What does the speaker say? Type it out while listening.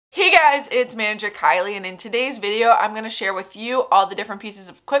guys, it's Manager Kylie, and in today's video, I'm going to share with you all the different pieces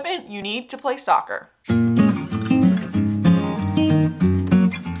of equipment you need to play soccer.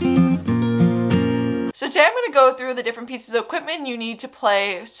 So today I'm going to go through the different pieces of equipment you need to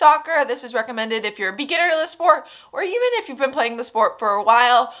play soccer. This is recommended if you're a beginner to the sport, or even if you've been playing the sport for a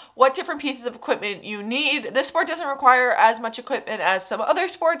while, what different pieces of equipment you need. This sport doesn't require as much equipment as some other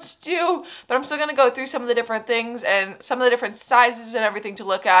sports do, but I'm still going to go through some of the different things and some of the different sizes and everything to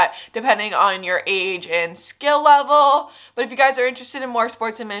look at depending on your age and skill level. But if you guys are interested in more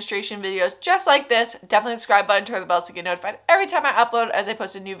sports administration videos just like this, definitely subscribe button, turn the bell to get notified every time I upload, as I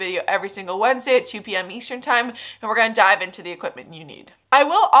post a new video every single Wednesday at 2 p.m. Eastern Time, and we're going to dive into the equipment you need. I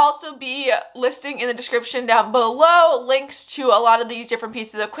will also be listing in the description down below links to a lot of these different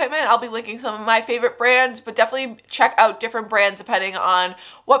pieces of equipment. I'll be linking some of my favorite brands, but definitely check out different brands depending on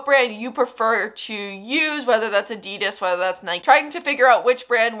what brand you prefer to use, whether that's Adidas, whether that's Nike. Trying to figure out which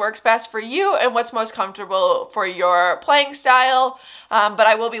brand works best for you and what's most comfortable for your playing style. But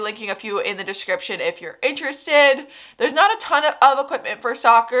I will be linking a few in the description if you're interested. There's not a ton of equipment for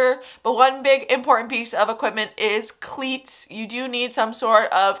soccer, but one big important piece of equipment is cleats. You do need some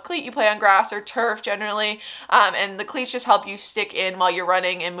sort of cleat. You play on grass or turf generally, and the cleats just help you stick in while you're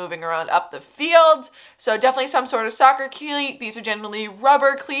running and moving around up the field. So definitely some sort of soccer cleat. These are generally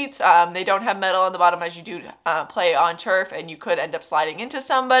rubber cleats. They don't have metal on the bottom as you do play on turf, and you could end up sliding into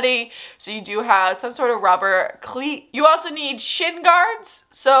somebody. So you do have some sort of rubber cleat. You also need shin guards.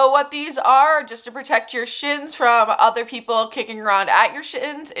 So what these are, just to protect your shins from other people kicking around at your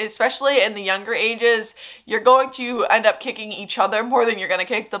shins, especially in the younger ages. You're going to end up kicking each other more than you're going to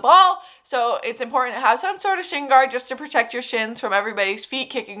kick the ball. So it's important to have some sort of shin guard just to protect your shins from everybody's feet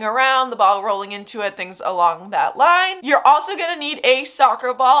kicking around, the ball rolling into it, things along that line. You're also going to need a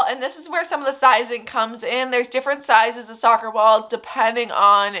soccer ball, and this is where some of the sizing comes in. There's different sizes of soccer ball depending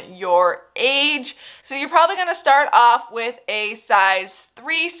on your age. So you're probably going to start off with a size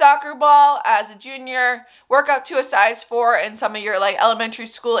 3 soccer ball as a junior, work up to a size 4 in some of your like elementary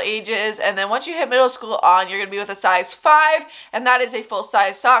school ages, and then once you hit middle school on, you're going to be with a size 5, and that is a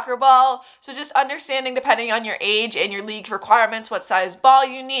full-size soccer ball. So just understanding, depending on your age and your league requirements, what size ball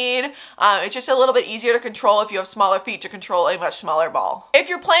you need. It's just a little bit easier to control if you have smaller feet to control a much smaller ball. If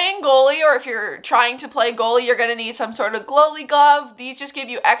you're playing goalie, or if you're trying to play goalie, you're going to need some sort of goalie glove. These just give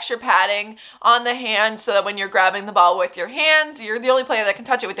you extra padding on the hand so that when you're grabbing the ball with your hands, you're the only player that can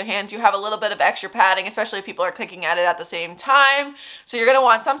touch it with your hands. You have a little bit of extra padding, especially if people are kicking at it at the same time. So you're going to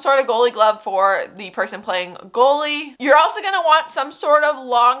want some sort of goalie glove for the person playing goalie. You're also going to want some sort of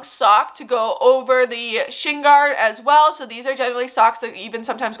long sock to go over the shin guard as well. So these are generally socks that even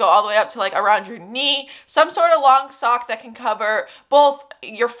sometimes go all the way up to like around your knee. Some sort of long sock that can cover both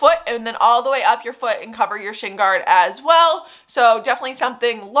your foot and then all the way up your foot and cover your shin guard as well. So definitely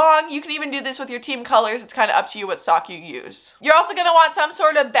something long. You can even do this with your team colors. It's kind of up to you what sock you use. You're also going to want some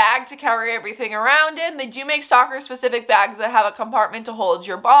sort of bag to carry everything around in. They do make soccer specific bags that have a compartment to hold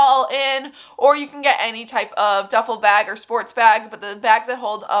your ball in, or you can get any type of duffel bag or sports bag, but the bags that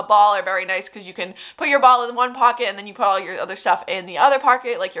hold a ball are very nice because you can put your ball in one pocket and then you put all your other stuff in the other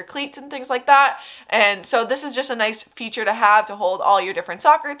pocket, like your cleats and things like that. And so this is just a nice feature to have to hold all your different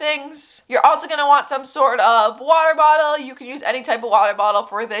soccer things. You're also going to want some sort of water bottle. You can use any type of water bottle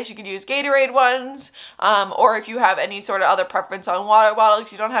for this. You could use Gatorade ones, or if you have any sort of other preference on water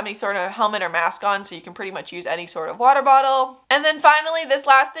bottles, you don't have any sort of helmet or mask on, so you can pretty much use any sort of water bottle. And then finally, this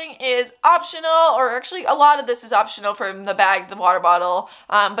last thing is optional, or actually a lot of this is optional from the bag, the water bottle,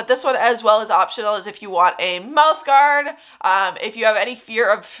 but this one as well is optional, is if you want a mouth guard. If you have any fear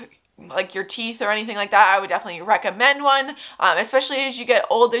of like your teeth or anything like that, I would definitely recommend one. Especially as you get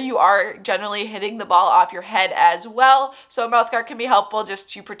older, you are generally hitting the ball off your head as well. So a mouth guard can be helpful just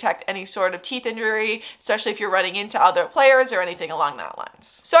to protect any sort of teeth injury, especially if you're running into other players or anything along that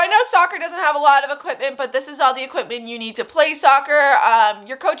lines. So I know soccer doesn't have a lot of equipment, but this is all the equipment you need to play soccer.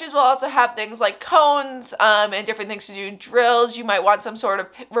 Your coaches will also have things like cones and different things to do drills. You might want some sort of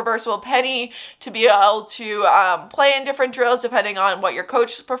reversible penny to be able to play in different drills depending on what your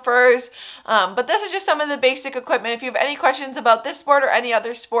coach prefers. But this is just some of the basic equipment. If you have any questions about this sport or any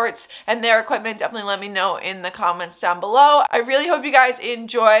other sports and their equipment, definitely let me know in the comments down below. I really hope you guys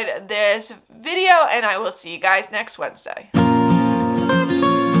enjoyed this video, and I will see you guys next Wednesday.